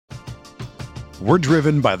We're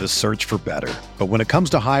driven by the search for better. But when it comes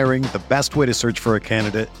to hiring, the best way to search for a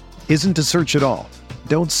candidate isn't to search at all.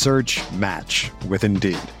 Don't search, match with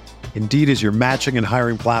Indeed. Indeed is your matching and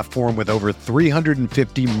hiring platform with over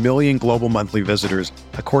 350 million global monthly visitors,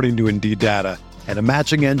 according to Indeed data, and a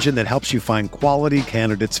matching engine that helps you find quality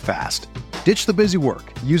candidates fast. Ditch the busy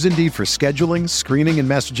work. Use Indeed for scheduling, screening, and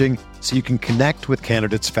messaging so you can connect with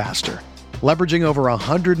candidates faster. Leveraging over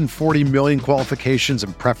 140 million qualifications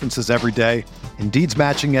and preferences every day, Indeed's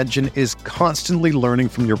matching engine is constantly learning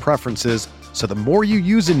from your preferences, so the more you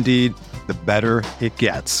use Indeed, the better it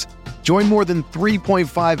gets. Join more than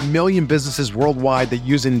 3.5 million businesses worldwide that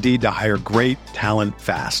use Indeed to hire great talent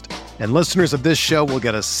fast. And listeners of this show will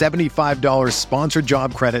get a $75 sponsored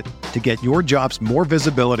job credit to get your jobs more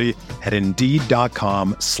visibility at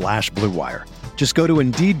Indeed.com/Blue Wire. Just go to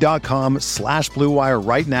Indeed.com/Blue Wire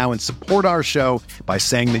right now and support our show by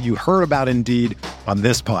saying that you heard about Indeed on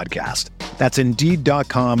this podcast. That's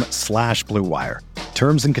Indeed.com/Blue Wire.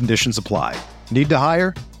 Terms and conditions apply. Need to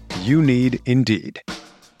hire? You need Indeed.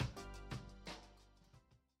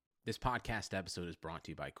 This podcast episode is brought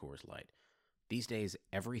to you by Coors Light. These days,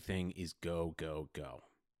 everything is go, go, go.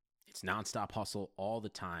 It's nonstop hustle all the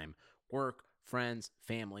time. Work, friends,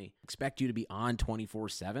 family, expect you to be on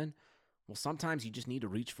 24/7. Well, sometimes you just need to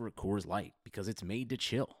reach for a Coors Light because it's made to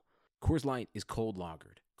chill. Coors Light is cold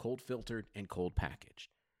lagered, cold filtered, and cold packaged.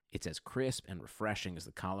 It's as crisp and refreshing as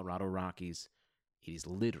the Colorado Rockies. It is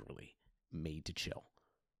literally made to chill.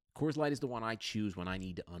 Coors Light is the one I choose when I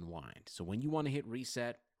need to unwind. So when you want to hit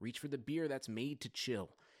reset, reach for the beer that's made to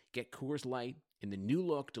chill. Get Coors Light in the new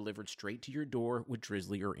look delivered straight to your door with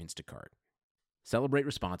Drizzly or Instacart. Celebrate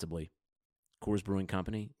responsibly. Coors Brewing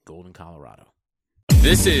Company, Golden, Colorado.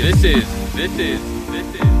 This is Heat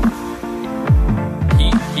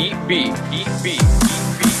Beat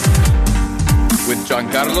with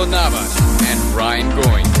Giancarlo Navas and Brian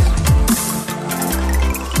Goins.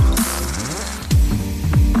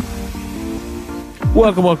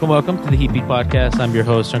 Welcome to the Heat Beat Podcast. I'm your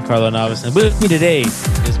host, Giancarlo Navas, and with me today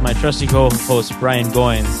is my trusty co-host, Brian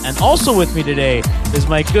Goins. And also with me today is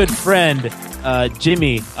my good friend,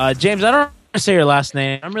 Jimmy. James, I don't know how to say your last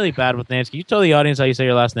name. I'm really bad with names. Can you tell the audience how you say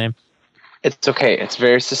your last name? It's okay. It's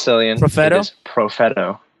very Sicilian. Profetto? It is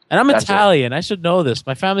Profetto. And I'm Italian. I should know this.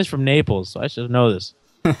 My family's from Naples, so I should know this.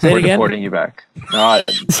 Say We're it again. deporting you back. No, Let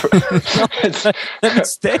me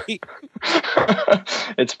stay.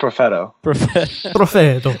 It's Profetto.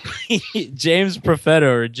 Profetto. James Profetto,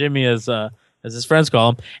 or Jimmy as his friends call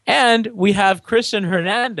him. And we have Christian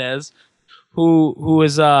Hernandez, who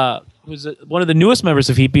is who's one of the newest members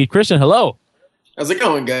of Heat Beat. Christian, hello. How's it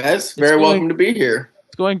going, guys? Welcome to be here.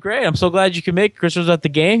 It's going great. I'm so glad you can make it. Christian was at the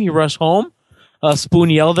game. He rushed home. Spoon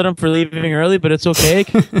yelled at him for leaving early, but it's okay.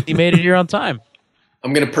 He made it here on time.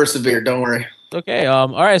 I'm going to persevere. Don't worry. Okay. All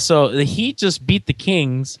right. So the Heat just beat the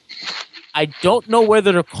Kings. I don't know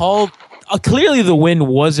whether to call. Clearly, the win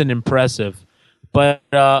wasn't impressive, but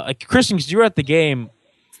Christian, because you were at the game,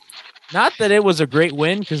 not that it was a great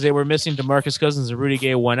win because they were missing DeMarcus Cousins and Rudy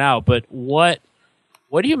Gay went out. But what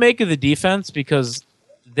do you make of the defense? Because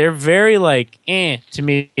they're very to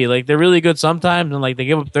me. Like they're really good sometimes, and they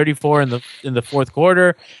give up 34 in the fourth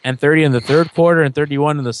quarter, and 30 in the third quarter, and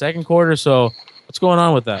 31 in the second quarter. So what's going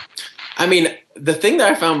on with that? I mean, the thing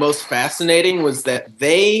that I found most fascinating was that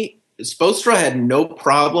Spoelstra had no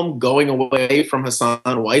problem going away from Hassan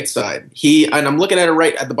Whiteside. And I'm looking at it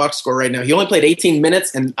right at the box score right now. He only played 18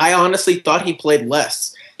 minutes, and I honestly thought he played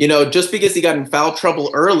less. Just because he got in foul trouble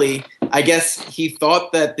early, I guess he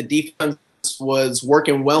thought that the defense was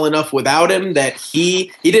working well enough without him that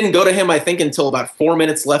he didn't go to him, I think, until about 4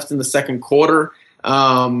 minutes left in the second quarter.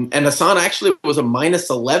 And Hassan actually was a minus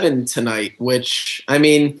 11 tonight, which, I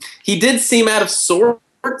mean, he did seem out of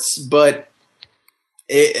sorts, but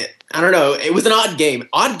I don't know. It was an odd game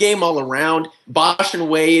all around. Bosch and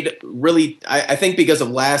Wade really, I think because of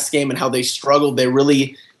last game and how they struggled, they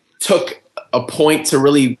really took a point to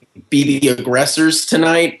really be the aggressors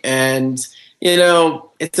tonight. And,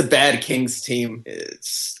 it's a bad Kings team.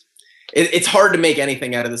 It's hard to make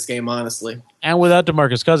anything out of this game, honestly. And without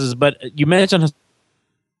DeMarcus Cousins, but you mentioned at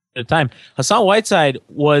the time, Hassan Whiteside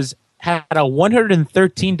had a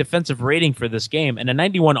 113 defensive rating for this game and a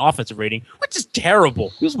 91 offensive rating, which is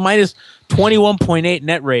terrible. He was minus 21.8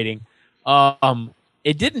 net rating.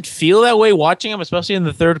 It didn't feel that way watching him, especially in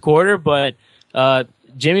the third quarter. But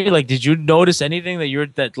Jimmy, did you notice anything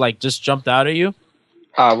that just jumped out at you?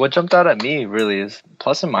 What jumped out at me really is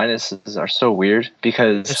plus and minuses are so weird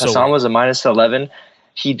because Hassan was a minus 11.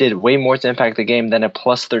 He did way more to impact the game than a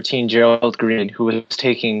plus 13 Gerald Green, who was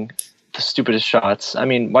taking the stupidest shots. I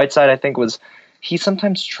mean, Whiteside, I think, was he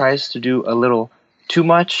sometimes tries to do a little too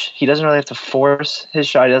much. He doesn't really have to force his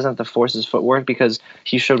shot. He doesn't have to force his footwork because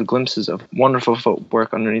he showed glimpses of wonderful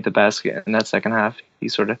footwork underneath the basket in that second half. He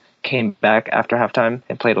sort of came back after halftime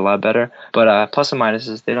and played a lot better. But plus and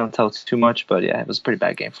minuses, they don't tell too much. But yeah, it was a pretty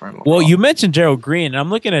bad game for him. Overall. Well, you mentioned Gerald Green. And I'm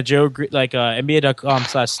looking at Gerald Green, like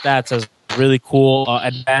NBA.com/stats has really cool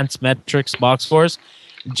advanced metrics box scores.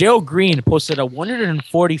 Gerald Green posted a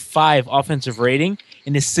 145 offensive rating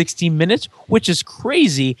in his 16 minutes, which is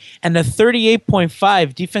crazy, and a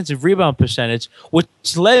 38.5 defensive rebound percentage, which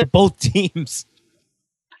led both teams.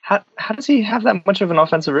 How does he have that much of an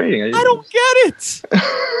offensive rating? I don't get it.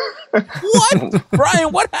 What?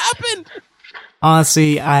 Brian, what happened?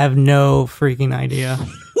 Honestly, I have no freaking idea.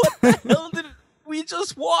 What the hell did we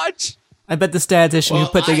just watch? I bet the statistician who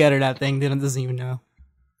put together that thing doesn't even know.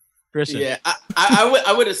 Christian. Yeah,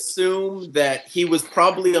 I would assume that he was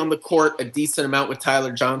probably on the court a decent amount with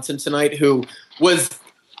Tyler Johnson tonight, who was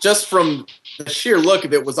just from the sheer look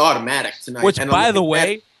of it was automatic tonight. Which, by the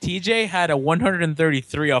way, TJ had a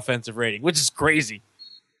 133 offensive rating, which is crazy.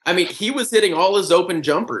 I mean, he was hitting all his open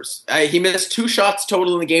jumpers. He missed 2 shots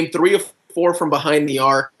total in the game, 3 of 4 from behind the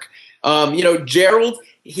arc. Gerald,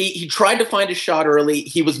 he tried to find a shot early.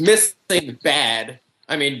 He was missing bad.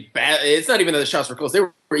 I mean, bad. It's not even that the shots were close.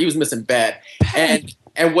 He was missing bad.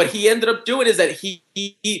 And what he ended up doing is that he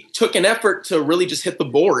took an effort to really just hit the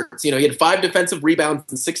boards. He had 5 defensive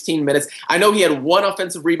rebounds in 16 minutes. I know he had 1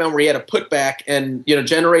 offensive rebound where he had a putback and,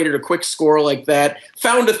 generated a quick score like that.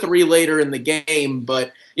 Found a 3 later in the game.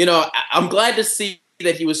 But, I'm glad to see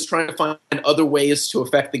that he was trying to find other ways to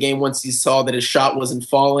affect the game once he saw that his shot wasn't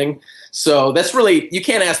falling. So that's really, you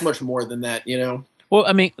can't ask much more than that, Well,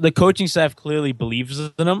 I mean, the coaching staff clearly believes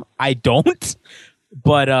in him. I don't.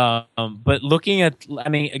 But looking at, I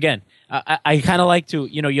mean, again, I kind of like to,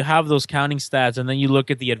 you have those counting stats, and then you look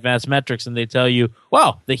at the advanced metrics, and they tell you,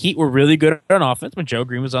 well, the Heat were really good on offense when Joe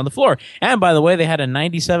Green was on the floor. And by the way, they had a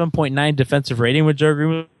 97.9 defensive rating when Joe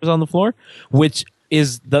Green was on the floor, which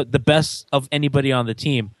is the best of anybody on the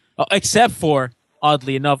team, except for,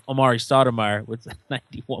 oddly enough, Amari Stoudemire with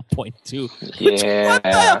 91.2.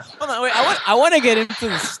 Yeah. Hold on, wait, I want to get into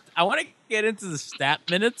this. I want to get into the stat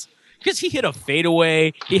minutes because he hit a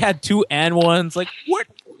fadeaway. He had 2 and 1s. Like what?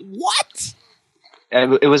 What?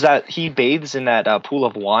 It was that he bathes in that pool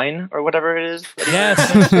of wine or whatever it is.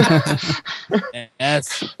 Yes.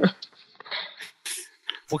 Yes.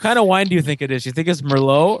 What kind of wine do you think it is? You think it's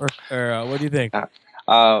Merlot or what do you think?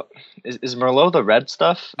 Is Merlot the red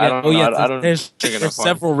stuff? Yeah, I don't know. Yeah, there's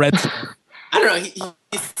several red stuff. I don't know.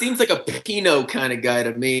 He seems like a Pinot kind of guy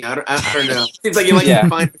to me. I don't know. Seems like he likes to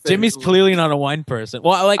find things. Jimmy's clearly not a wine person.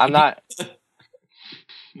 Well, I'm not.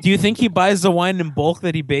 Do you think he buys the wine in bulk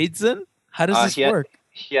that he bathes in? How does this work?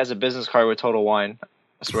 He has a business card with Total Wine.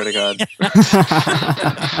 I swear to God.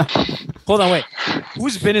 Hold on, wait.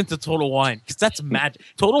 Who's been into Total Wine? Because that's magic.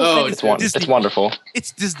 Total Wine is it's wonderful.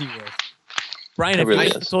 It's Disney World. Brian, have you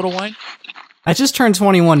been to Total Wine? I just turned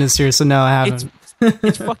 21 this year, so no, I haven't.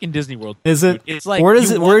 It's fucking Disney World. Is it? Dude. It's like where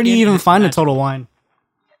do you even find a Total Wine?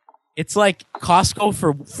 It's like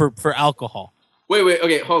Costco for alcohol. Wait,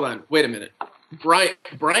 okay, hold on. Wait a minute.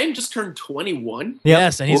 Brian just turned 21? Yep.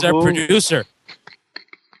 Yes, and he's our producer.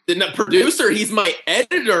 The producer, he's my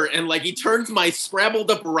editor, and like he turns my scrabbled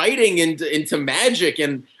up writing into magic,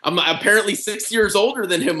 and I'm apparently 6 years older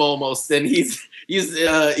than him almost, and he's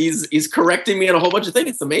correcting me on a whole bunch of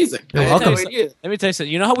things. It's amazing. Let me tell you something.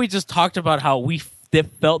 You know how we just talked about how we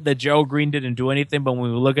felt that Joe Green didn't do anything, but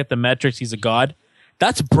when we look at the metrics, he's a god?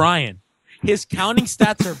 That's Brian. His counting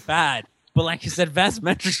stats are bad, but like his advanced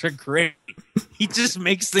metrics are great. He just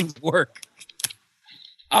makes things work.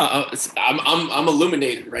 I'm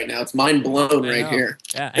illuminated right now. It's mind blown right here.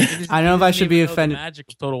 Yeah, I don't know if I should be offended. Magic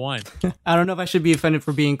of Total Wine. I don't know if I should be offended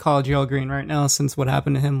for being called Joel Green right now, since what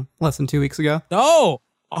happened to him less than 2 weeks ago. No,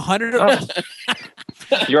 100.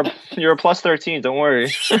 You're a plus 13. Don't worry.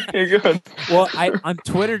 You're good. Well, on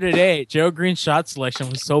Twitter today, Joe Green's shot selection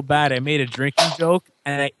was so bad. I made a drinking joke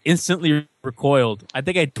and I instantly recoiled. I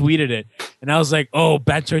think I tweeted it, and I was like, "Oh,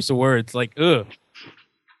 bad choice of words." Like, ugh.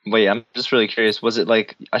 Wait, I'm just really curious. Was it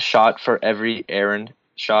like a shot for every errand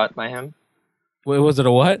shot by him? Wait, was it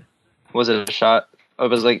a what? Was it a shot? Oh, it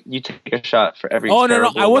was like you take a shot for every. Oh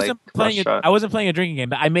no, I wasn't playing. I wasn't playing a drinking game.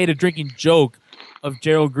 But I made a drinking joke of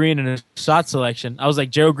Gerald Green and his shot selection. I was like,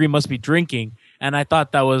 Gerald Green must be drinking, and I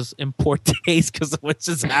thought that was in poor taste because of what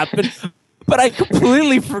just happened. But I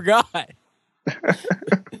completely forgot. I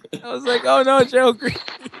was like, oh no, Gerald Green.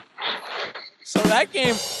 So that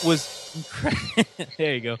game was incredible.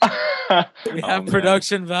 There you go. We have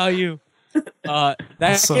production value.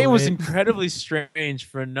 That So game was late. incredibly strange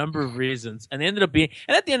for a number of reasons, and it ended up being.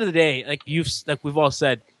 And at the end of the day, like we've all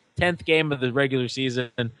said, 10th game of the regular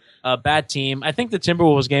season, bad team. I think the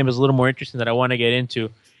Timberwolves game is a little more interesting that I want to get into,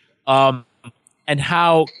 and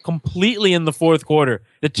how completely in the fourth quarter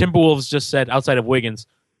the Timberwolves just said, outside of Wiggins,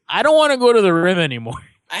 I don't want to go to the rim anymore.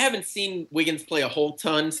 I haven't seen Wiggins play a whole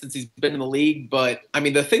ton since he's been in the league, but I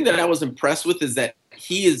mean, the thing that I was impressed with is that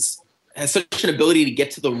he has such an ability to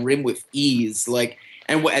get to the rim with ease. Like,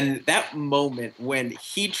 and that moment when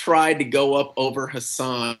he tried to go up over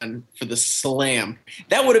Hassan for the slam,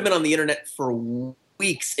 that would have been on the internet for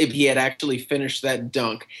weeks if he had actually finished that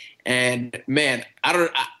dunk. And man, I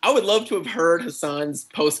would love to have heard Hassan's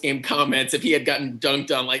post-game comments if he had gotten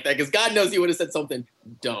dunked on like that, because God knows he would have said something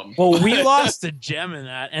dumb. Well, we lost a gem in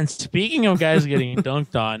that. And speaking of guys getting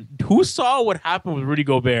dunked on, who saw what happened with Rudy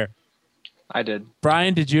Gobert? I did.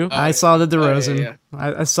 Brian, did you? I saw the DeRozan. yeah.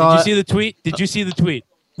 I saw. Did you see the tweet? Did you see the tweet?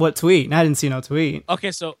 What tweet? I didn't see no tweet.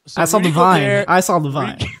 Okay, so I saw Rudy the Vine. Gobert- I saw the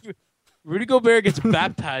Vine. Rudy Gobert gets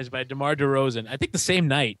baptized by DeMar DeRozan, I think the same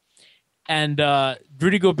night. And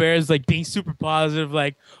Rudy Gobert is like being super positive,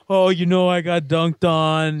 like, oh, I got dunked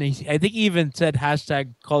on. I think he even said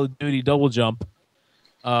hashtag Call of Duty double jump.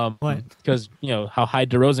 What? Because, how high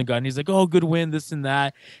DeRozan got. And he's like, oh, good win, this and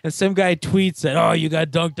that. And some guy tweets that, oh, you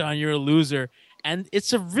got dunked on, you're a loser. And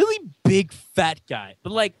it's a really big fat guy.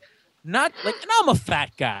 But not like, and I'm a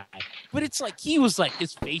fat guy. But it's like, he was like,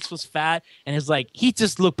 his face was fat. And it's like, he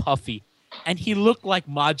just looked puffy. And he looked like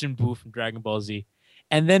Majin Buu from Dragon Ball Z.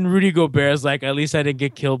 And then Rudy Gobert is like, at least I didn't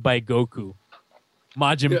get killed by Goku.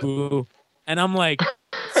 Majin Buu. And I'm like,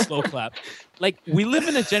 slow clap. Like, we live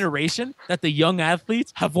in a generation that the young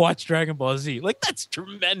athletes have watched Dragon Ball Z. Like, that's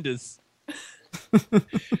tremendous.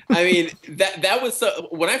 I mean, that was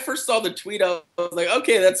when I first saw the tweet, I was like,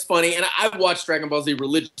 okay, that's funny. And I've watched Dragon Ball Z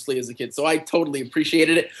religiously as a kid, so I totally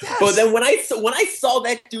appreciated it. Yes. But then when I saw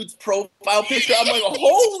that dude's profile picture, I'm like,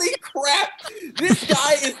 holy crap, this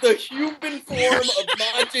guy is the human form of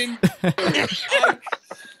Majin.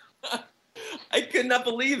 I could not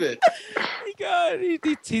believe it.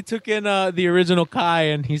 He took in the original Kai,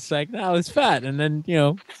 and he's like, "No, it's fat." And then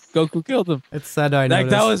Goku killed him. It's sad I like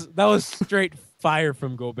noticed. that was straight fire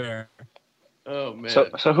from Gobert. Oh man.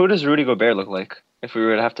 So who does Rudy Gobert look like if we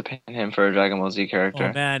were to have to pin him for a Dragon Ball Z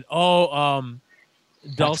character? Oh man.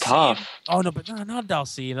 That's Dulcine. tough. Oh no, but no, not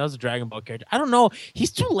Dulcine. That was a Dragon Ball character. I don't know.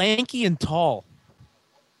 He's too lanky and tall.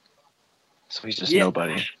 So he's just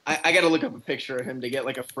nobody. I got to look up a picture of him to get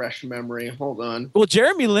like a fresh memory. Hold on. Well,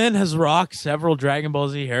 Jeremy Lin has rocked several Dragon Ball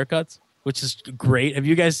Z haircuts, which is great. Have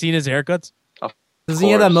you guys seen his haircuts? Does he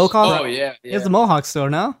have that mohawk? Oh yeah. He has the mohawk still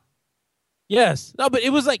now. Yes. No, but it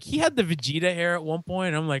was like he had the Vegeta hair at one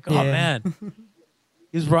point. I'm like, oh man.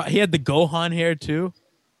 He had the Gohan hair too.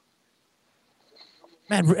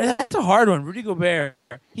 Man, that's a hard one. Rudy Gobert.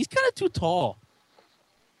 He's kind of too tall.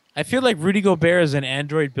 I feel like Rudy Gobert is an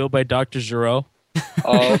android built by Dr. Giro.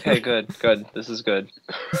 Oh, okay, good. This is good.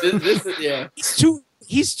 This is, yeah.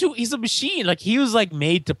 He's a machine. Like, he was like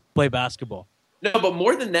made to play basketball. No, but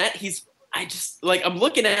more than that, I'm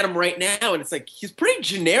looking at him right now, and it's like he's pretty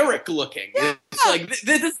generic looking. Yeah. It's like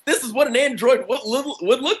this is what an android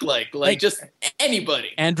would look like. Like just anybody.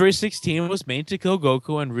 Android 16 was made to kill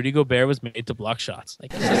Goku, and Rudy Gobert was made to block shots.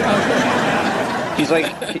 Like, he's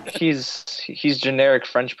like he's generic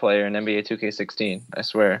French player in NBA 2K16. I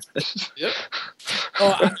swear. Yep.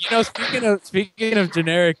 Oh, speaking of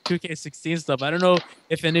generic 2K16 stuff, I don't know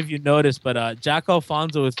if any of you noticed, but Jack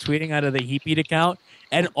Alfonso was tweeting out of the Heatbeat account,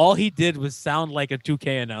 and all he did was sound like a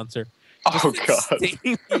 2K announcer. Oh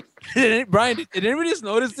God! Brian, did anybody just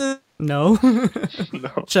notice this? No.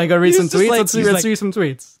 No. Should I go read some tweets? Like, Let's read some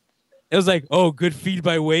tweets. It was like, oh, good feed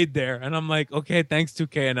by Wade there, and I'm like, okay, thanks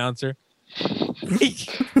 2K announcer.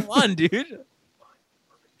 Come on, dude.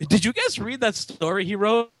 Did you guys read that story he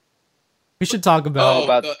wrote? We should talk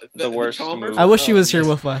about the worst move. I wish he was here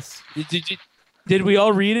with us. Did we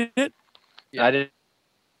all read it? Yeah. I did.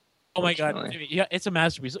 Oh my God! Yeah, it's a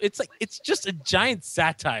masterpiece. It's just a giant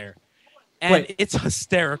satire, and it's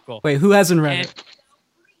hysterical. Wait, who hasn't read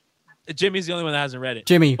it? Jimmy's the only one that hasn't read it.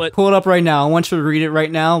 Jimmy, pull it up right now. I want you to read it right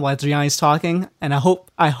now while Gianni's talking, and I hope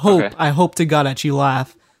to God that you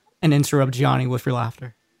laugh and interrupt Gianni with your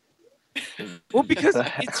laughter. Well, because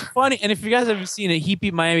it's funny, and if you guys haven't seen it,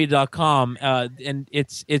 heatbeatmiami.com, and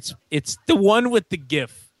it's the one with the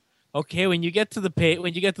GIF. Okay, when you get to the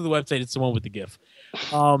website, it's the one with the GIF.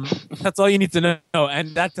 That's all you need to know,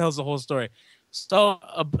 and that tells the whole story. So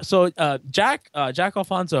Jack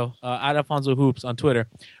Alfonso at Alfonso Hoops on Twitter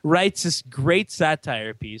writes this great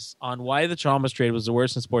satire piece on why the Chalmers trade was the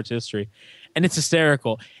worst in sports history, and it's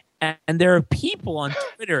hysterical. And there are people on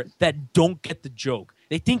Twitter that don't get the joke.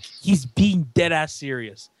 They think he's being dead ass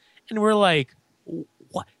serious. And we're like,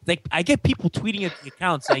 what? Like, I get people tweeting at the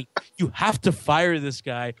account saying, you have to fire this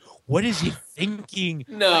guy. What is he thinking?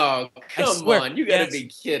 No, come on. You got to be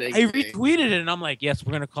kidding I me. retweeted it, and I'm like, yes,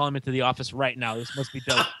 we're going to call him into the office right now. This must be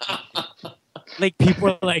done. Like, people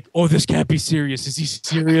are like, oh, this can't be serious. Is he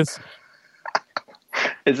serious?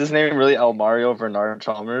 Is his name really Almario Bernard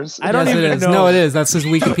Chalmers? I don't even know. No, it is. That's his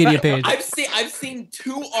Wikipedia page. I've seen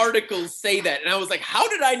 2 articles say that, and I was like, how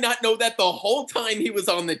did I not know that the whole time he was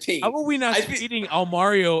on the team? How are we not tweeting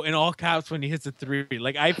Almario in all caps when he hits a 3?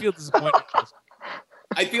 Like, I feel disappointed.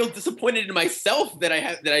 I feel disappointed in myself that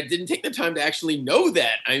I didn't take the time to actually know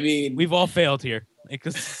that. I mean, we've all failed here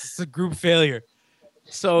because it's a group failure.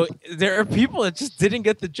 So there are people that just didn't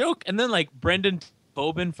get the joke, and then like Brendan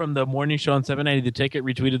Bobin from the morning show on 790 The Ticket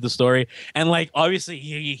retweeted the story, and like obviously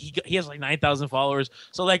he has like 9,000 followers,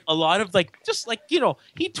 so like a lot of like just like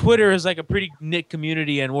Twitter is like a pretty knit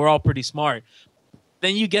community, and we're all pretty smart.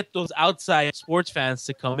 Then you get those outside sports fans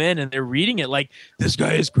to come in, and they're reading it like, this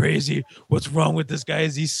guy is crazy. What's wrong with this guy?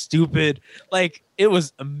 Is he stupid? Like, it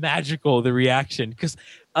was magical, the reaction, because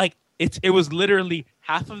like it was literally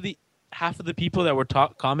half of the people that were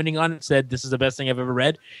commenting on it said this is the best thing I've ever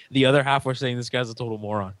read. The other half were saying this guy's a total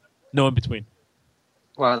moron. No in between.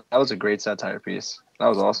 Wow, that was a great satire piece. That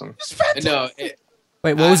was awesome. No.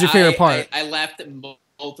 Wait, what was your favorite part? I laughed at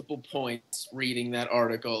multiple points reading that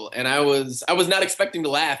article, and I was not expecting to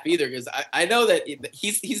laugh either, because I know that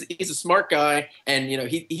he's a smart guy, and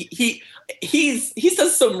he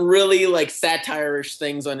says some really like satire-ish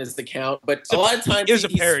things on his account, but a lot of times he's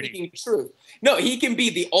speaking truth. No, he can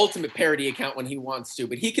be the ultimate parody account when he wants to,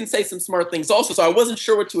 but he can say some smart things also. So I wasn't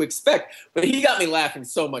sure what to expect, but he got me laughing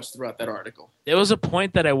so much throughout that article. There was a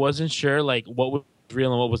point that I wasn't sure like what was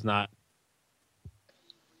real and what was not.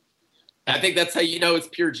 I think that's how you know it's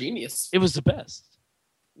pure genius. It was the best.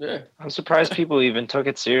 Yeah. I'm surprised people even took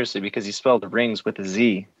it seriously because he spelled rings with a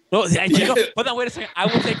Z. Well, hold on, wait a second. I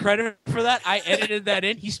will take credit for that. I edited that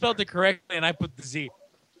in. He spelled it correctly, and I put the Z.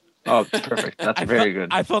 Oh, perfect. That's very good.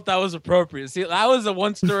 I felt that was appropriate. See, that was the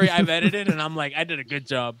one story I've edited, and I'm like, I did a good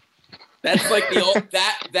job. That's like the old,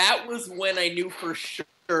 that was when I knew for sure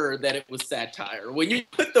that it was satire. When you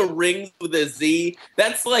put the rings with a Z,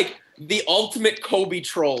 that's like the ultimate Kobe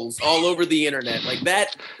trolls all over the internet. Like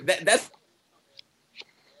that's.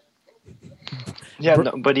 Yeah,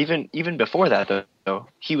 no, but even before that though,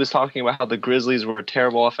 he was talking about how the Grizzlies were a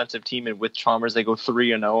terrible offensive team, and with Chalmers they go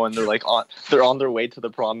 3-0, and they're on their way to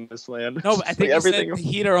the promised land. No, but I think like everything. The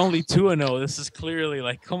Heat are only 2-0. This is clearly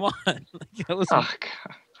like, come on, like, it was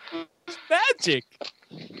magic.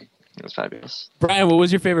 It was fabulous. Brian, what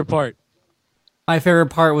was your favorite part? My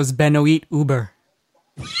favorite part was Benoit Uber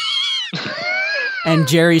and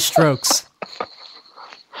Jerry Strokes.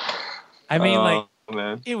 I mean, like,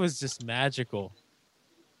 man. It was just magical.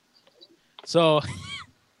 So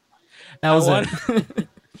that was it.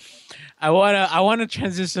 I want to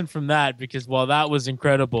transition from that because while that was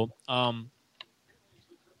incredible,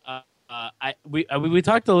 we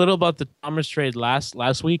talked a little about the Chalmers trade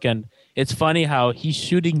last weekend. It's funny how he's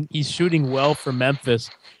shooting well for Memphis,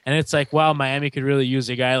 and it's like, wow, Miami could really use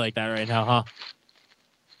a guy like that right now,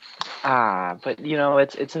 huh? But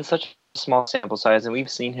it's in such a small sample size, and we've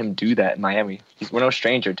seen him do that in Miami. We're no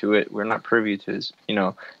stranger to it. We're not privy to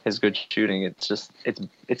his good shooting. It's just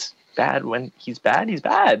it's bad when he's bad. He's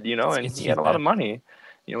bad, and he had a lot of money.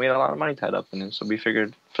 We had a lot of money tied up in him, so we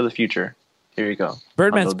figured for the future, here you go.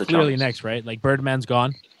 Birdman's clearly next, right? Like Birdman's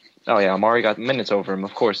gone. Oh yeah, Amari got minutes over him.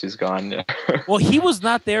 Of course he's gone. Well, he was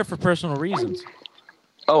not there for personal reasons.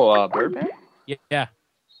 Oh, Birdman? Yeah.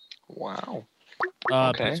 Wow.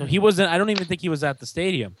 Okay. So he wasn't. I don't even think he was at the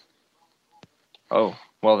stadium. Oh,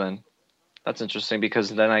 well then, that's interesting because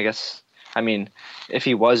then I guess, if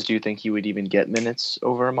he was, do you think he would even get minutes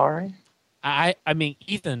over Amari? I mean,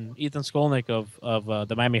 Ethan Skolnick of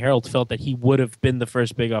the Miami Herald felt that he would have been the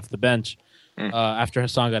first big off the bench after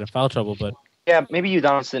Hassan got in foul trouble, but yeah, maybe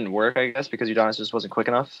Udonis didn't work, I guess, because Udonis just wasn't quick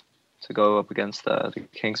enough to go up against the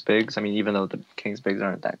Kings bigs. I mean, even though the Kings bigs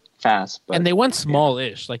aren't that fast, but, and they went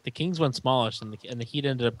smallish. Like the Kings went smallish, and the Heat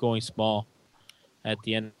ended up going small at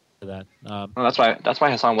the end of that. Well, that's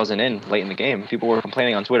why Hassan wasn't in late in the game. People were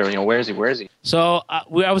complaining on Twitter. Where is he? So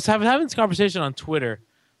I was having this conversation on Twitter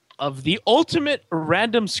of the ultimate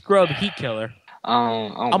random scrub Heat killer.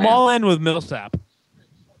 I'm all in with Millsap.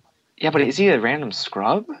 Yeah, but is he a random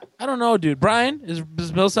scrub? I don't know, dude. Brian,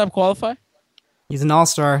 does Millsap qualify? He's an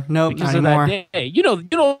all-star. Nope, because not anymore. That day. You know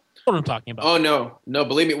what I'm talking about. Oh no,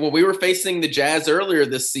 believe me. When we were facing the Jazz earlier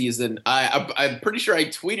this season, I'm pretty sure I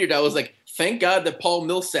tweeted. I was like, thank God that Paul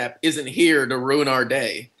Millsap isn't here to ruin our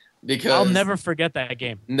day, because I'll never forget that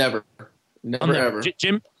game. never ever.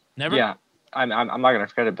 Jim, never. Yeah, I'm not gonna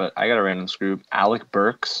forget it, but I got a random scoop. Alec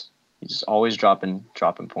Burks, he's always dropping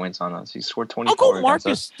points on us. He scored 24. I'll go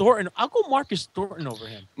Marcus Thornton. I'll go Marcus Thornton over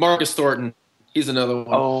him. Marcus Thornton, he's another one.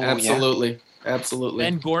 Oh, absolutely.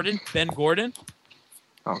 Ben Gordon.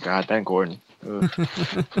 Oh God, Ben Gordon.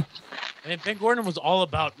 And Ben Gordon was all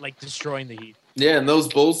about like destroying the Heat. Yeah, in those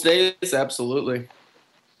Bulls days, absolutely.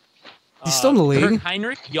 He's still in the league.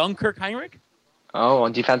 Young Kirk Heinrich. Oh,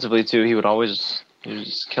 and defensively too, he would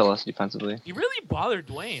just kill us defensively. He really bothered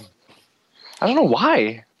Dwayne. I don't know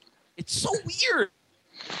why. It's so weird.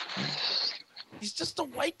 He's just a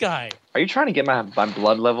white guy. Are you trying to get my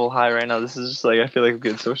blood level high right now? This is just like, I feel like I'm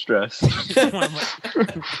getting so stressed.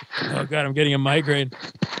 Oh God, I'm getting a migraine.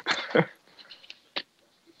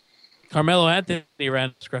 Carmelo Anthony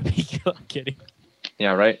ran scruffy. Kidding.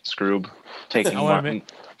 Yeah, right. Scroob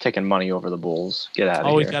taking money over the Bulls. Get out of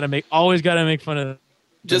Always here. Always gotta make fun of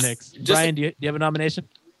the Knicks. Brian, do you have a nomination?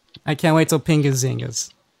 I can't wait till Pingus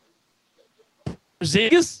Zingas.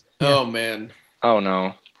 Zingas? Oh man. Oh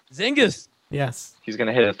no. Zingas. Yes. He's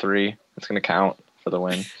gonna hit a 3. It's gonna count for the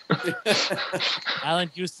win.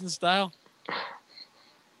 Allen Houston style.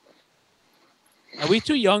 Are we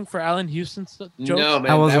too young for Allen Houston jokes? No,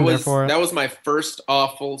 man. I wasn't there for it. That was my first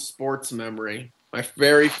awful sports memory. My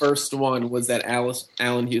very first one was that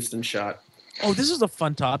Allen Houston shot. Oh, this is a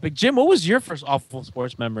fun topic. Jim, what was your first awful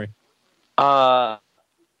sports memory? My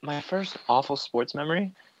first awful sports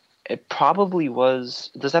memory. It probably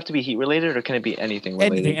was. Does it have to be Heat related, or can it be anything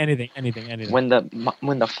related? Anything. When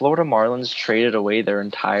the Florida Marlins traded away their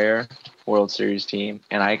entire World Series team,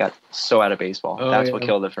 and I got so out of baseball. That's what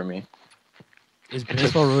killed it for me. Is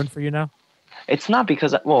baseball ruined for you now? It's not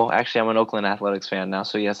because, well, actually, I'm an Oakland Athletics fan now,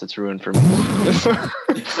 so yes, it's ruined for me.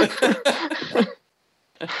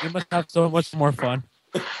 You must have so much more fun.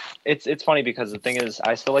 It's funny because the thing is,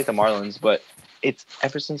 I still like the Marlins, but it's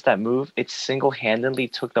ever since that move, it single-handedly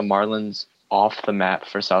took the Marlins off the map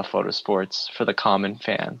for South Florida sports for the common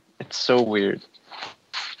fan. It's so weird.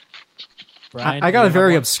 Brian, I got a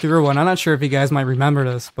very obscure one. I'm not sure if you guys might remember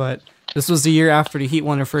this, but this was the year after the Heat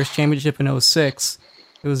won their first championship in 2006.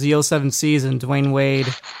 It was the 2007 season. Dwayne Wade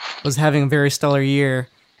was having a very stellar year,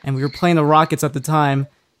 and we were playing the Rockets at the time,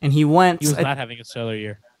 and he went... He was not having a stellar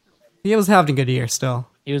year. He was having a good year still.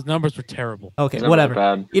 His numbers were terrible. Okay, Numbers whatever.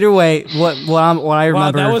 are bad. Either way, what I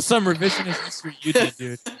remember... Wow, that was some revisionist history you did,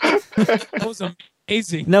 dude. That was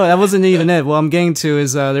amazing. No, that wasn't even it. What I'm getting to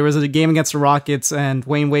is there was a game against the Rockets, and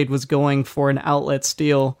Dwayne Wade was going for an outlet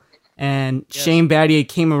steal, and Shane Battier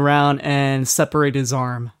came around and separated his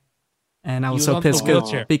arm. And I was so pissed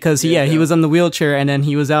because he was on the wheelchair, and then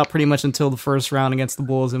he was out pretty much until the first round against the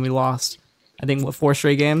Bulls, and we lost, I think, 4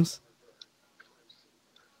 straight games?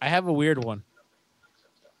 I have a weird one.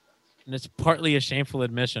 And it's partly a shameful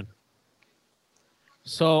admission.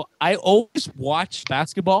 So I always watched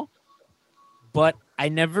basketball, but I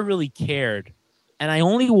never really cared. And I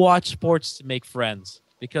only watched sports to make friends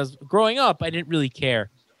because growing up, I didn't really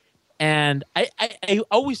care. And I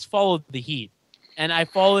always followed the Heat. And I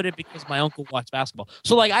followed it because my uncle watched basketball.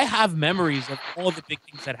 So, like, I have memories of all the big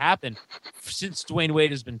things that happened since Dwayne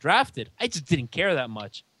Wade has been drafted. I just didn't care that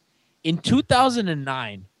much. In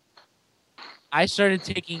 2009, I started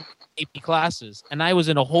taking AP classes, and I was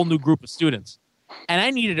in a whole new group of students. And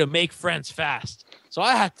I needed to make friends fast. So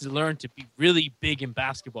I had to learn to be really big in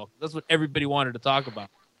basketball. That's what everybody wanted to talk about.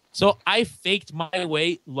 So I faked my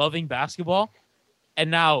way loving basketball.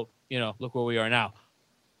 And now, look where we are now.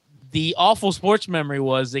 The awful sports memory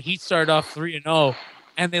was the Heat started off 3-0,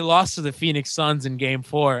 and they lost to the Phoenix Suns in Game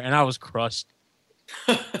 4, and I was crushed.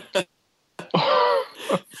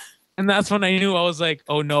 And that's when I knew. I was like,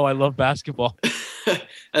 oh no, I love basketball.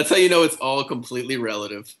 That's how you know it's all completely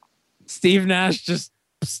relative. Steve Nash just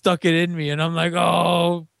stuck it in me, and I'm like,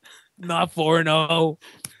 oh, not 4-0.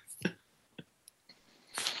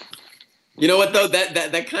 You know what, though?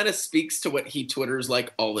 That kind of speaks to what Heat Twitter's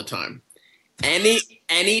like all the time.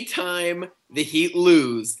 Anytime the Heat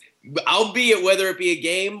lose, albeit whether it be a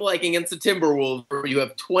game like against the Timberwolves where you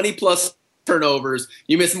have 20-plus turnovers,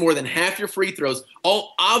 you miss more than half your free throws,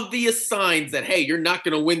 all obvious signs that, hey, you're not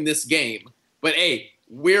going to win this game. But, hey,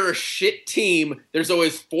 we're a shit team. There's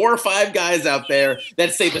always 4 or 5 guys out there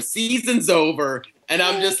that say the season's over. And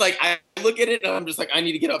I'm just like, I look at it and I'm just like, I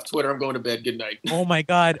need to get off Twitter. I'm going to bed. Good night. Oh, my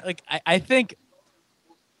God. Like, I think...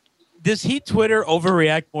 Does Heat Twitter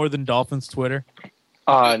overreact more than Dolphins Twitter?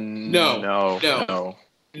 No.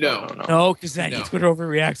 No. No, because that No. Twitter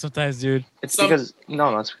overreacts sometimes, dude. It's because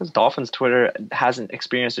Dolphins Twitter hasn't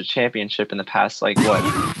experienced a championship in the past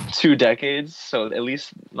 2 decades. So at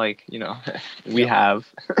least we have.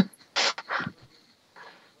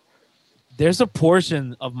 There's a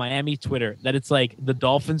portion of Miami Twitter that it's like the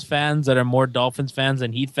Dolphins fans that are more Dolphins fans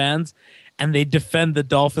than Heat fans, and they defend the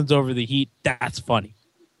Dolphins over the Heat. That's funny.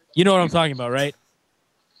 You know what I'm talking about, right?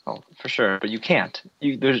 Oh, for sure, but you can't.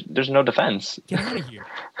 There's no defense. Get out of here.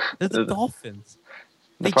 They're the Dolphins.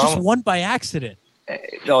 They problem- just won by accident.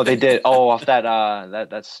 Oh, they did. Oh, off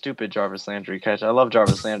that stupid Jarvis Landry catch. I love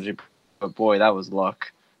Jarvis Landry, but boy, that was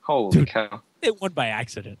luck. Holy cow! They won by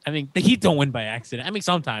accident. I mean, the Heat don't win by accident. I mean,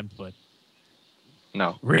 sometimes, but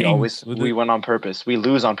no, Rings we win on purpose. We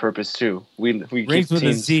lose on purpose too. We rings keep with a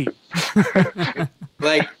teams. Z.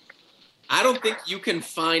 I don't think you can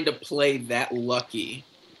find a play that lucky.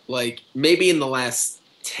 Maybe in the last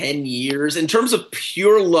 10 years, in terms of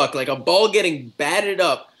pure luck, a ball getting batted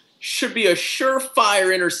up should be a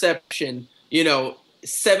surefire interception,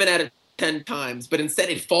 7 out of 10 times. But instead,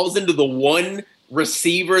 it falls into the one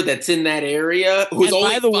receiver that's in that area who's And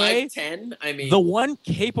only by the way, 5'10". I mean, the one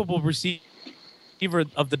capable receiver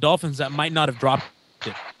of the Dolphins that might not have dropped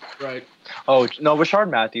it. right. Oh no, Rashard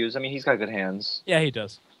Matthews. I mean, he's got good hands. Yeah, he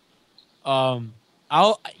does.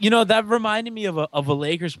 That reminded me of a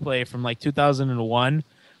Lakers play from 2001,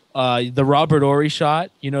 the Robert Horry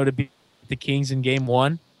shot, to beat the Kings in Game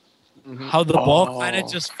 1. Mm-hmm. How the ball kind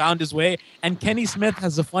of just found his way, and Kenny Smith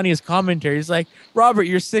has the funniest commentary. He's like, "Robert,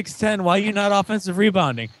 you're 6'10". Why are you not offensive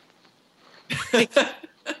rebounding?" That's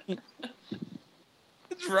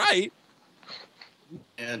right.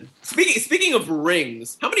 And speaking of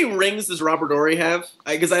rings, how many rings does Robert Horry have?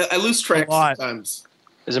 Because I lose track A lot. sometimes.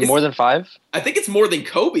 Is it more than 5? I think it's more than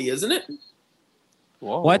Kobe, isn't it?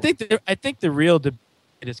 Whoa. Well, I think the real debate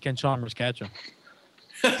is, can Chalmers catch him?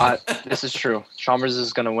 This is true. Chalmers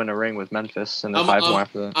is going to win a ring with Memphis, and then I'm- 5 more I'm-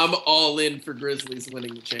 after that. I'm all in for Grizzlies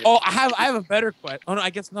winning the championship. Oh, I have a better question. Oh no,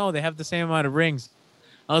 I guess no. They have the same amount of rings.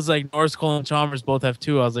 I was like, Norris Cole and Chalmers both have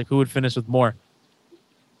 2. I was like, who would finish with more?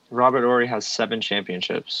 Robert Horry has 7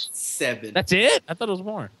 championships. 7. That's it? I thought it was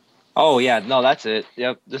more. Oh yeah, no, that's it.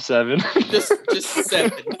 Yep, just 7. just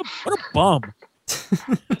 7. What a bum.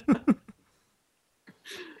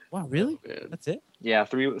 Wow, really? Man. That's it? Yeah,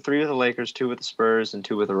 3 with the Lakers, 2 with the Spurs, and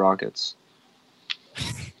 2 with the Rockets.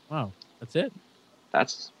 Wow, that's it.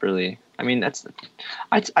 That's really. I mean,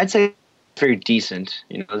 I'd say very decent.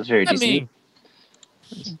 It's very I decent. mean,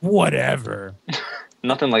 whatever.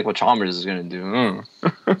 Nothing like what Chalmers is going to do.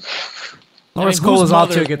 Norris I mean, Cole whose is off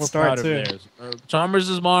mother to a is good more start proud of too. theirs? Or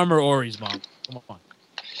Chalmers' mom or Ori's mom? Come on.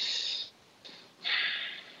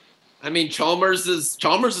 I mean, Chalmers'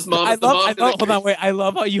 mom is the mom. Hold on, wait. I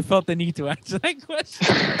love how you felt the need to answer that question.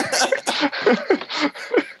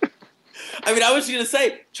 I mean, I was going to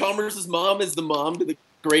say Chalmers' mom is the mom to the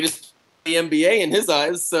greatest in the NBA in his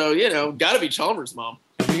eyes. So, got to be Chalmers' mom.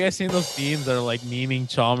 Have you guys seen those memes that are like memeing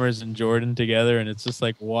Chalmers and Jordan together, and it's just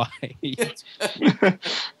like, why?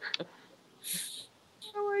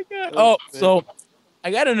 Oh my god! Oh, so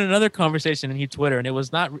I got in another conversation in Twitter, and it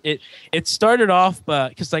was not it. It started off,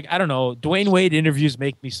 because I don't know, Dwayne Wade interviews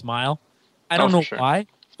make me smile. I don't know sure. why.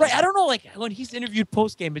 Right? I don't know. When he's interviewed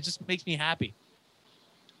post game, it just makes me happy.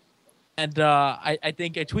 And I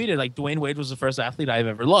think I tweeted Dwayne Wade was the first athlete I've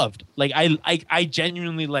ever loved. I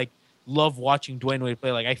genuinely love watching Dwayne Wade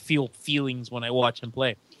play. I feel feelings when I watch him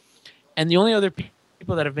play. And the only other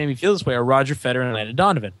people that have made me feel this way are Roger Federer and Landon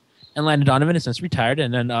Donovan. And Landon Donovan has since retired.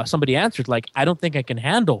 And then somebody answered, I don't think I can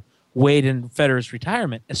handle Wade and Federer's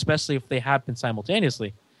retirement, especially if they happen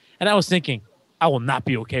simultaneously. And I was thinking, I will not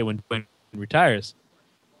be okay when Dwayne retires.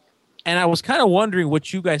 And I was kind of wondering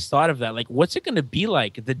what you guys thought of that. What's it going to be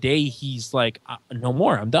like the day he's no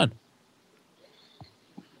more, I'm done?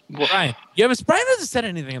 Brian, Brian hasn't said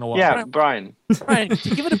anything in a while. Yeah, Brian. Brian,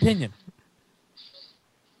 give an opinion.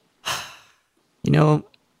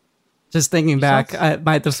 Just thinking back,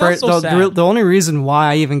 the only reason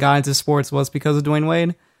why I even got into sports was because of Dwayne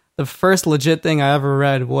Wade. The first legit thing I ever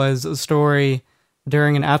read was a story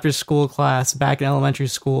during an after-school class back in elementary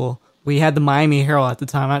school. We had the Miami Herald at the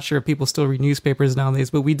time. I'm not sure if people still read newspapers nowadays,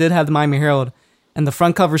 but we did have the Miami Herald. And the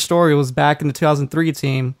front cover story was back in the 2003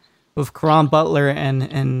 team with Caron Butler,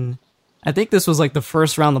 and I think this was the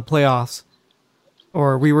first round of the playoffs.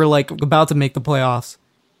 Or we were about to make the playoffs.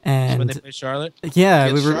 And when they played Charlotte? Yeah,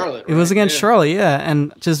 Against Charlotte, it was right? against Charlotte, yeah.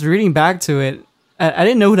 And just reading back to it, I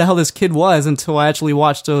didn't know who the hell this kid was until I actually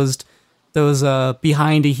watched those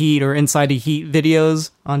behind the Heat or inside the Heat videos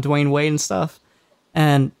on Dwayne Wade and stuff.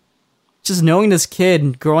 And just knowing this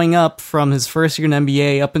kid growing up from his first year in the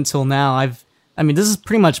NBA up until now, I've I mean, this is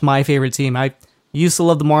pretty much my favorite team. I used to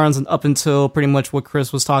love the Marlins up until pretty much what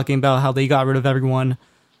Chris was talking about, how they got rid of everyone.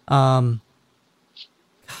 I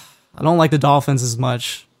don't like the Dolphins as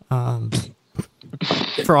much.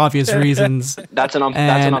 For obvious reasons.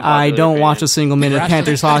 And I don't watch a single minute of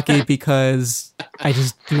Panthers hockey because I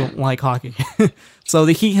just don't like hockey. So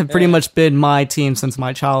the Heat have pretty much been my team since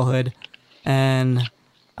my childhood. And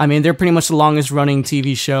I mean, they're pretty much the longest running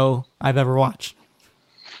TV show I've ever watched.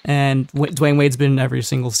 And Dwayne Wade's been in every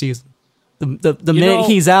single season. The minute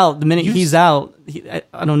he's out,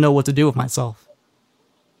 I don't know what to do with myself.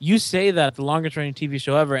 You say that the longest running TV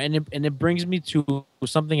show ever, and it brings me to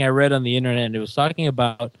something I read on the internet, and it was talking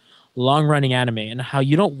about long running anime and how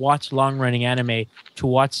you don't watch long running anime to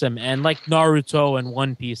watch them, and like Naruto and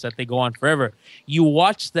One Piece that they go on forever. You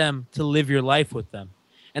watch them to live your life with them,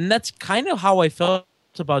 and that's kind of how I felt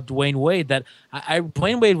about Dwayne Wade. That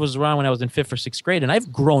Dwayne Wade was around when I was in 5th or 6th grade, and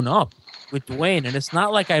I've grown up with Dwayne, and it's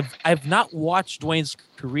not like I've not watched Dwayne's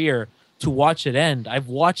career to watch it end. I've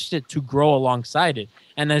watched it to grow alongside it.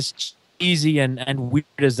 And as cheesy and weird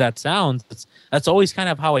as that sounds, that's always kind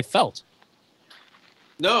of how I felt.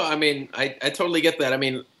 No, I mean, I totally get that. I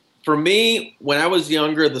mean, for me, when I was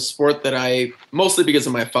younger, the sport that mostly because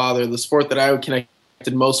of my father, the sport that I connected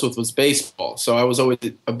most with was baseball. So I was always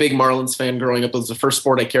a big Marlins fan growing up. It was the first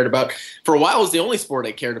sport I cared about. For a while, it was the only sport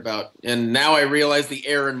I cared about. And now I realize the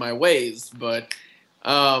error in my ways. But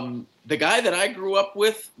the guy that I grew up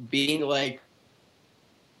with being like,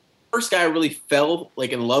 first guy I really fell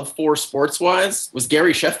like in love for sports-wise was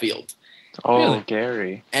Gary Sheffield. Oh, really?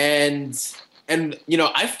 Gary. And you know,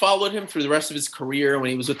 I followed him through the rest of his career when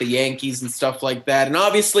he was with the Yankees and stuff like that. And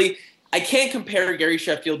obviously, I can't compare Gary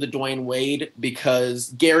Sheffield to Dwayne Wade because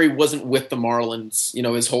Gary wasn't with the Marlins, you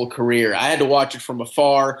know, his whole career. I had to watch it from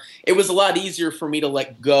afar. It was a lot easier for me to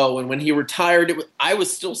let go. And when he retired, I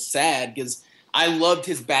was still sad because I loved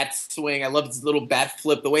his bat swing. I loved his little bat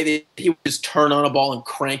flip, the way that he would just turn on a ball and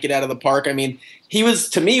crank it out of the park. I mean,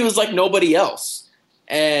 to me, he was like nobody else.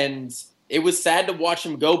 And it was sad to watch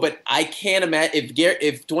him go, but I can't imagine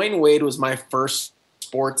if Dwayne Wade was my first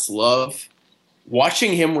sports love,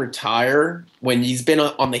 watching him retire when he's been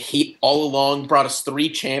on the Heat all along, brought us 3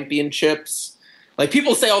 championships. Like,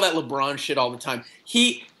 people say all that LeBron shit all the time.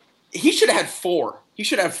 He should have had 4. He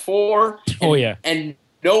should have 4. Oh, yeah. And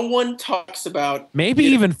no one talks about... Maybe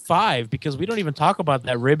even 5, because we don't even talk about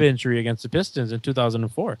that rib injury against the Pistons in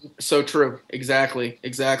 2004. So true. Exactly.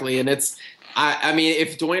 And it's... I mean,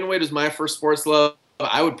 if Dwayne Wade was my first sports love,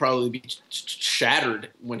 I would probably be shattered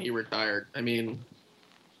when he retired. I mean...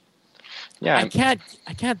 Yeah. I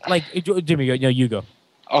can't like... Jimmy, you go.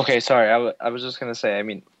 Okay, sorry. I was just going to say, I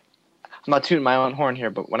mean, I'm not tooting my own horn here,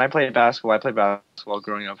 but when I played basketball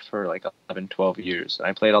growing up for like 11, 12 years. And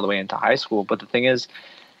I played all the way into high school. But the thing is,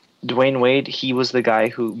 Dwayne Wade, he was the guy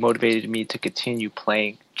who motivated me to continue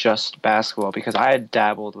playing just basketball because I had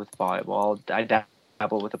dabbled with volleyball. I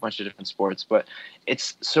dabbled with a bunch of different sports. But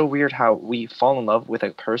it's so weird how we fall in love with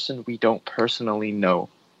a person we don't personally know.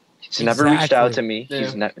 He's never reached out to me. Yeah.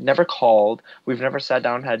 He's never called. We've never sat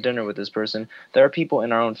down and had dinner with this person. There are people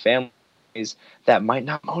in our own family that might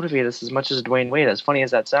not motivate us as much as Dwayne Wade, as funny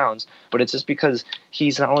as that sounds, but it's just because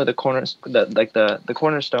he's not only the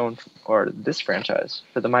cornerstone or this franchise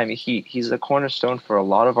for the Miami Heat, he's the cornerstone for a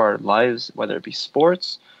lot of our lives, whether it be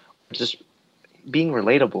sports or just being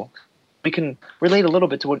relatable. We can relate a little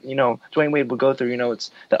bit to what, Dwayne Wade would go through.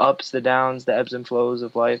 It's the ups, the downs, the ebbs and flows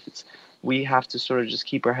of life. We have to sort of just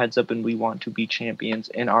keep our heads up, and we want to be champions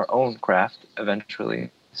in our own craft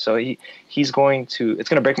eventually. So it's going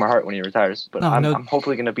to break my heart when he retires, but I'm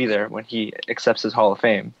hopefully going to be there when he accepts his Hall of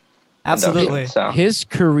Fame. Absolutely. His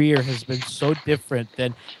career has been so different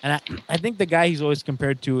and I think the guy he's always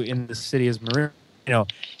compared to in the city is Marino.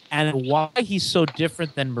 And why he's so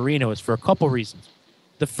different than Marino is for a couple reasons.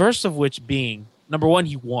 The first of which being, number one,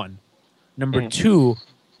 he won. Number two,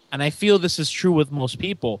 and I feel this is true with most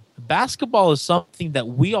people, basketball is something that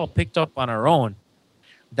we all picked up on our own.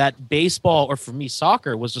 That baseball, or for me,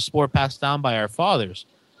 soccer, was a sport passed down by our fathers.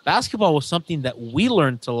 Basketball was something that we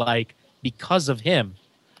learned to like because of him.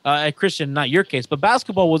 Christian, not your case, but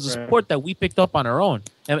basketball was a sport that we picked up on our own.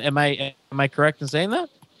 Am I correct in saying that?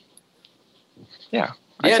 Yeah.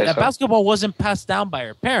 Basketball wasn't passed down by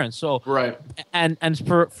our parents. So right. And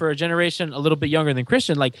for a generation a little bit younger than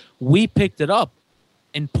Christian, like we picked it up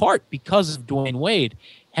in part because of Dwayne Wade.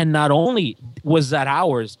 And not only was that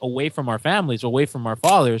ours away from our families, away from our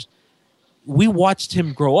fathers, we watched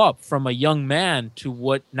him grow up from a young man to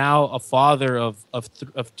what now a father of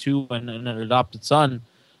 2 and an adopted son.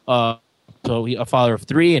 So a father of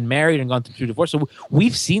 3 and married and gone through 2 divorces. So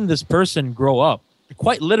we've seen this person grow up.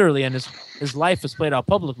 quite literally, and his life is played out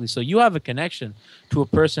publicly. So you have a connection to a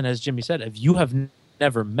person, as Jimmy said, if you have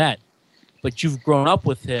never met, but you've grown up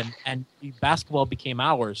with him, and basketball became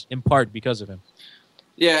ours in part because of him.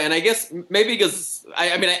 Yeah, and I guess maybe because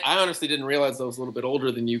I honestly didn't realize I was a little bit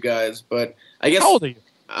older than you guys, but I guess. How old are you?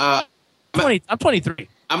 20. I'm 23.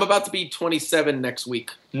 I'm about to be 27 next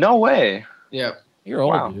week. No way. Yeah. You're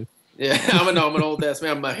old, Wow. dude. Yeah, I'm an old ass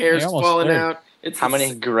man. My hair's almost falling 30. out. How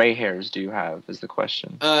many gray hairs do you have is the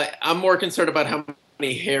question. I'm more concerned about how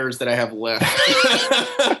many hairs that I have left.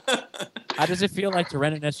 How does it feel like to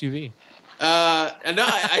rent an SUV? And no,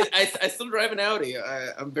 I still drive an Audi.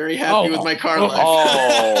 I'm very happy with my car life.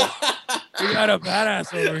 Oh. We got a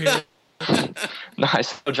badass over here. No, I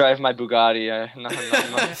still drive my Bugatti. I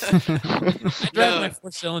drive my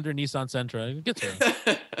 4-cylinder Nissan Sentra. It gets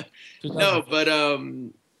there. No, but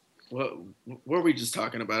what were we just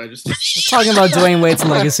talking about? Just talking about Dwayne Wade's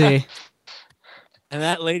legacy. And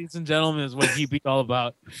that, ladies and gentlemen, is what he beat all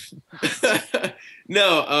about.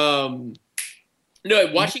 No,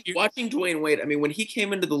 watching Dwayne Wade. I mean, when he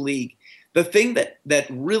came into the league, the thing that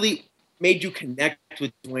really made you connect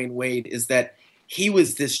with Dwayne Wade is that he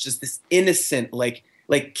was this innocent like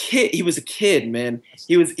kid. He was a kid, man.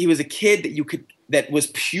 He was a kid that was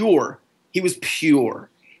pure. He was pure.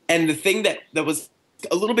 And the thing that was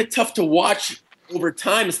a little bit tough to watch over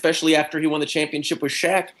time, especially after he won the championship with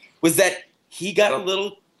Shaq, was that he got a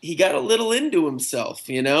little into himself,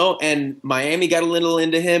 you know, and Miami got a little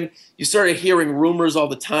into him. You started hearing rumors all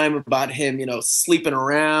the time about him, you know, sleeping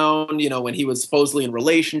around, you know, when he was supposedly in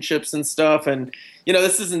relationships and stuff. And, you know,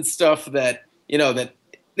 this isn't stuff that, you know, that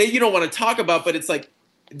you don't want to talk about, but it's like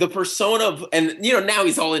the persona of, and, you know, now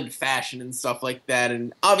he's all into fashion and stuff like that.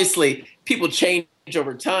 And obviously people change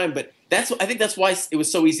over time, but I think that's why it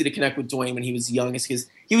was so easy to connect with Dwayne when he was young, is because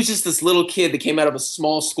he was just this little kid that came out of a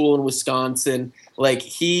small school in Wisconsin. Like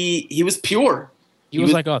he was pure. He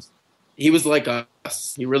was like us. He was like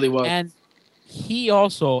us. He really was. And he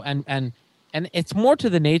also, and it's more to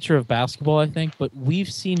the nature of basketball, I think, but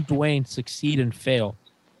we've seen Dwayne succeed and fail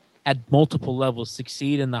at multiple levels,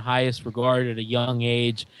 succeed in the highest regard at a young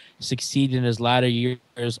age, succeed in his latter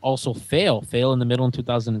years, also fail in the middle in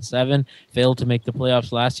 2007, fail to make the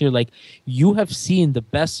playoffs last year. Like, you have seen the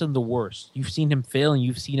best and the worst. You've seen him fail and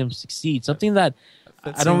you've seen him succeed. Something that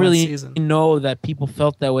I don't really know that people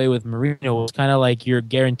felt that way with Marino. It's kind of like you're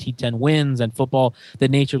guaranteed 10 wins, and football, the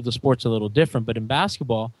nature of the sport's a little different. But in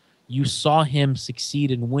basketball, you saw him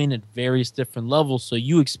succeed and win at various different levels. So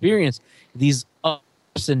you experience these ups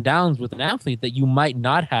and downs with an athlete that you might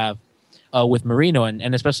not have with Marino,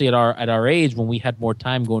 and especially at our age when we had more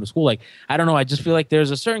time going to school. Like, I don't know, I just feel like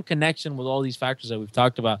there's a certain connection with all these factors that we've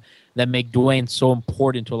talked about that make Dwayne so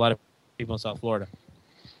important to a lot of people in South Florida.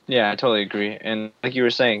 Yeah, I totally agree. And like you were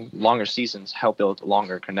saying, longer seasons help build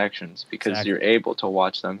longer connections because you're able to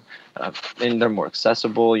watch them, and they're more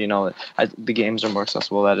accessible. You know, the games are more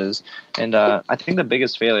accessible, that is. And I think the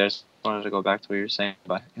biggest failure, I just wanted to go back to what you were saying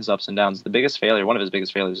about his ups and downs. The biggest failure, one of his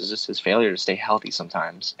biggest failures, is just his failure to stay healthy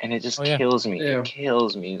sometimes. And it just kills me. Yeah. It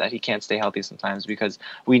kills me that he can't stay healthy sometimes, because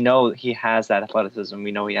we know he has that athleticism.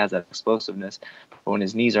 We know he has that explosiveness. But when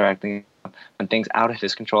his knees are acting up, when things out of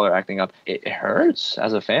his control are acting up, it hurts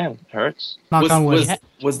as a fan. It hurts.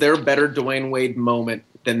 Was there a better Dwayne Wade moment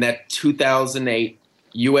than that 2008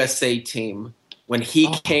 USA team when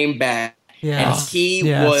he came back? Yeah. And he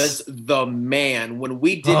was the man when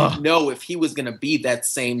we didn't know if he was going to be that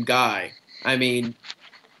same guy. I mean,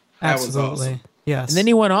 that was awesome. Yes. And then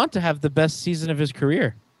he went on to have the best season of his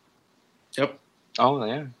career. Yep. Oh,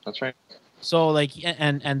 yeah, that's right. So, like,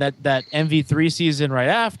 and that MV3 season right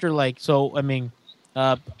after, like, so, I mean,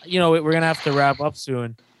 you know, we're going to have to wrap up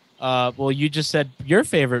soon. Well, you just said your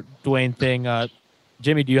favorite Dwayne thing.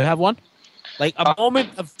 Jimmy, do you have one? Like, a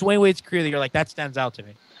moment of Dwayne Wade's career that you're like, that stands out to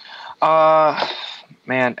me.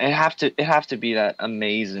 Man, it have to be that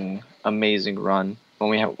amazing run when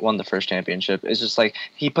we won the first championship. It's just like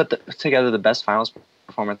he put together the best finals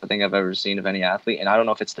performance I think I've ever seen of any athlete, and I don't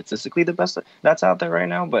know if it's statistically the best that's out there right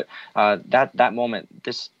now, but that moment,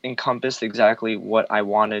 this encompassed exactly what I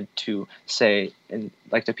wanted to say, and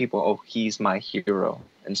like to people, oh, he's my hero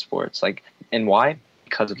in sports, like, and why?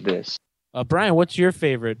 Because of this. Brian, what's your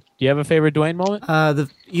favorite? Do you have a favorite Dwayne moment? The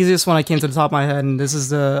easiest one I came to the top of my head, and this is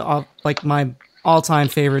the like my all-time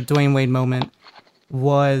favorite Dwayne Wade moment,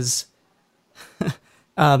 was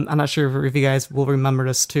I'm not sure if you guys will remember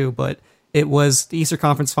this too, but it was the Eastern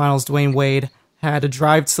Conference Finals. Dwayne Wade had a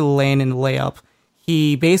drive to the lane in the layup.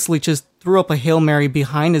 He basically just threw up a Hail Mary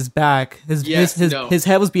behind his back. His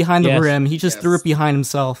head was behind the rim. He just threw it behind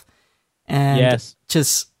himself, and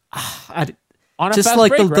just on a just fast like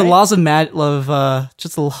break, the right? laws of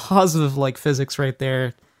just the laws of like physics right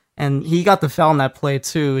there. And he got the foul in that play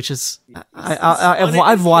too, which is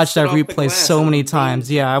I've watched that replay so many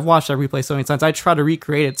times. Yeah, I've watched that replay so many times. I try to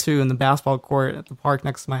recreate it too in the basketball court at the park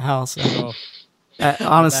next to my house. And,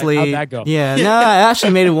 honestly, how'd that go? Yeah, no, I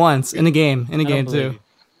actually made it once in a game I don't too. believe you.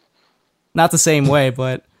 Not the same way,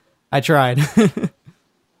 but I tried.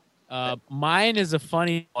 Mine is a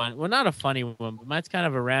funny one. Well, not a funny one, but mine's kind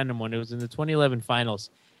of a random one. It was in the 2011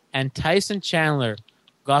 finals, and Tyson Chandler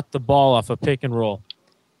got the ball off a pick and roll,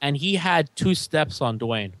 and he had 2 steps on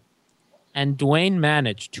Dwayne. And Dwayne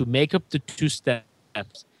managed to make up the 2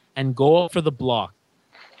 steps and go up for the block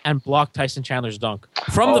and block Tyson Chandler's dunk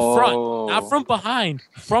from the front, not from behind,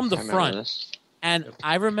 from the front. This. And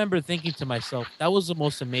I remember thinking to myself, that was the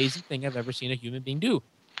most amazing thing I've ever seen a human being do.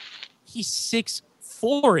 He's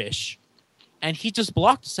 6'4"-ish, and he just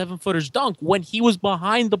blocked a 7-footer's dunk when he was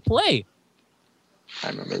behind the play. I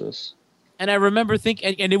remember this. And I remember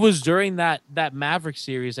thinking, and it was during that Maverick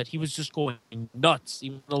series that he was just going nuts,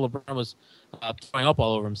 even though LeBron was throwing up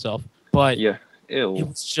all over himself. But Yeah. Ew. it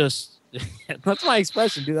was just, that's my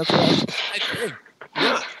expression, dude. That's what I think.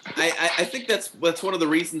 Yeah, I think that's one of the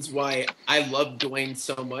reasons why I love Dwayne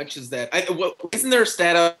so much is that isn't there a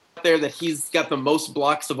stat out there that he's got the most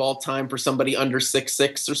blocks of all time for somebody under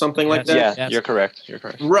 6'6" or something like that? Yeah, Yes. you're correct.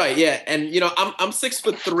 Right, yeah. And I'm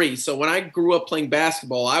 6'3", so when I grew up playing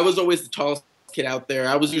basketball, I was always the tallest kid out there.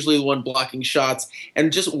 I was usually the one blocking shots,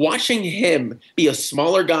 and just watching him be a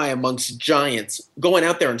smaller guy amongst giants, going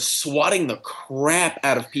out there and swatting the crap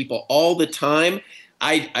out of people all the time.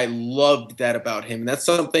 I loved that about him. And that's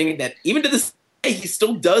something that even to this day he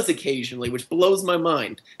still does occasionally, which blows my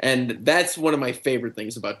mind. And that's one of my favorite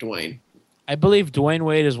things about Dwayne. I believe Dwayne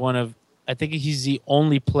Wade is I think he's the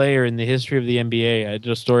only player in the history of the NBA. I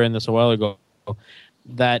did a story on this a while ago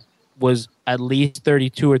that was at least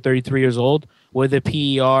 32 or 33 years old with a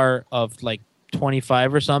PER of like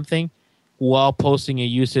 25 or something while posting a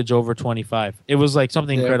usage over 25. It was like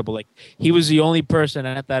something incredible. Like he was the only person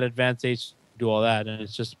at that advanced age to do all that. And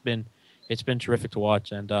it's been terrific to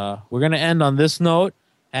watch. And we're going to end on this note.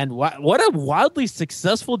 And what a wildly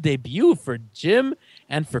successful debut for Jim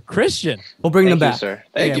and for Christian. We'll bring them Thank you, back. sir.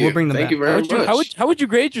 Thank you. We'll bring them Thank back. you very much. How would you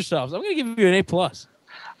grade yourselves? I'm going to give you an A+.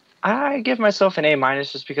 I give myself an A-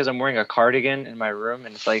 just because I'm wearing a cardigan in my room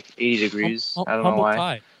and it's like 80 degrees. I don't know why.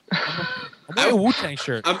 Pie. I'm wearing a Wu-Tang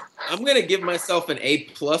shirt. I'm going to give myself an A+,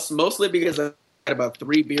 mostly because I had about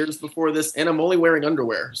 3 beers before this, and I'm only wearing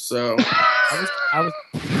underwear. So I was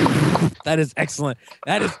that is excellent.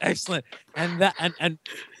 That is excellent. And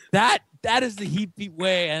that is the Heat Beat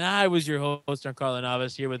way. And I was your host, Giancarlo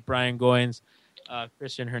Navas, here with Brian Goins,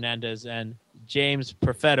 Christian Hernandez, and James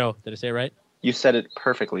Perfetto. Did I say it right? You said it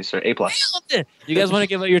perfectly, sir. A+. You guys want to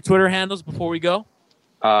give out your Twitter handles before we go?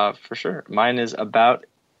 For sure. Mine is about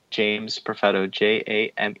James Perfetto, James.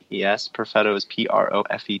 Perfetto is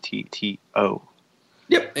Profetto.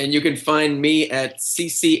 Yep, and you can find me at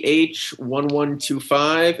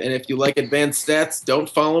CCH1125, and if you like advanced stats, don't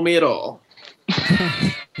follow me at all.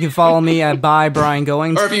 You can follow me at by Brian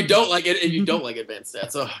Goings. Or if you don't like advanced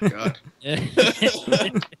stats, oh god.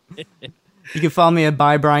 You can follow me at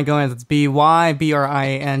by Brian Goins. It's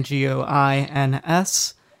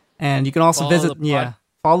BYBRINGOINS. And you can also follow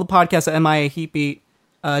the podcast at MIA Heatbeat.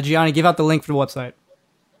 Gianni, give out the link for the website.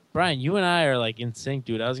 Brian, you and I are like in sync,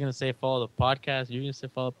 dude. I was gonna say follow the podcast. You're gonna say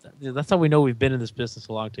follow. That's how we know we've been in this business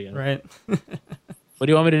so long together. Right. What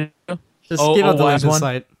do you want me to do? Just give out the link to the one?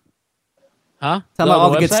 site. Huh? Tell them all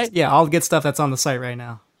the website? all the good stuff that's on the site right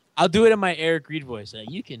now. I'll do it in my Eric Reed voice.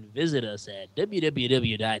 You can visit us at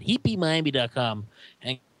www.heatbeatmiami.com.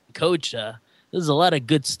 And Coach, there's a lot of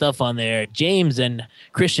good stuff on there. James and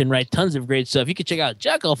Christian write tons of great stuff. You can check out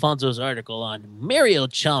Jack Alfonso's article on Mario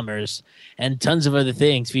Chalmers and tons of other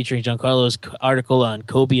things featuring Giancarlo's article on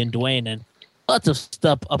Kobe and Dwayne and lots of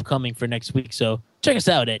stuff upcoming for next week. So check us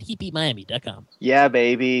out at heatbeatmiami.com. Yeah,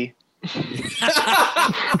 baby.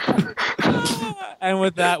 And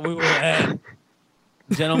with that, we will end.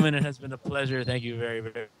 Gentlemen, it has been a pleasure. Thank you very,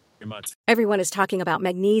 very, very much. Everyone is talking about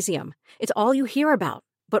magnesium. It's all you hear about.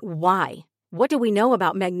 But why? What do we know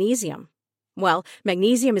about magnesium? Well,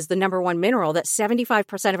 magnesium is the #1 mineral that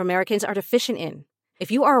 75% of Americans are deficient in.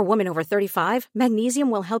 If you are a woman over 35,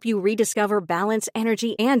 magnesium will help you rediscover balance,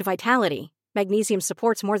 energy, and vitality. Magnesium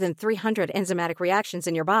supports more than 300 enzymatic reactions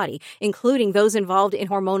in your body, including those involved in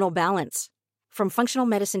hormonal balance. From functional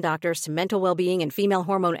medicine doctors to mental well-being and female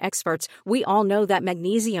hormone experts, we all know that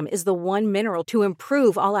magnesium is the one mineral to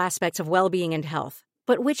improve all aspects of well-being and health.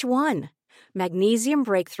 But which one? Magnesium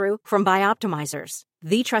Breakthrough from Bioptimizers,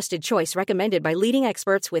 the trusted choice recommended by leading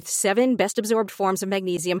experts with 7 best-absorbed forms of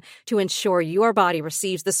magnesium to ensure your body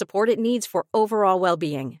receives the support it needs for overall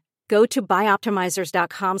well-being. Go to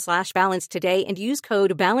bioptimizers.com/balance today and use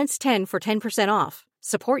code BALANCE10 for 10% off.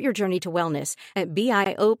 Support your journey to wellness at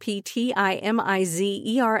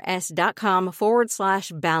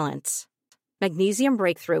bioptimizers.com/balance. Magnesium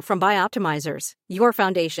Breakthrough from Bioptimizers, your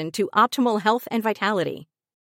foundation to optimal health and vitality.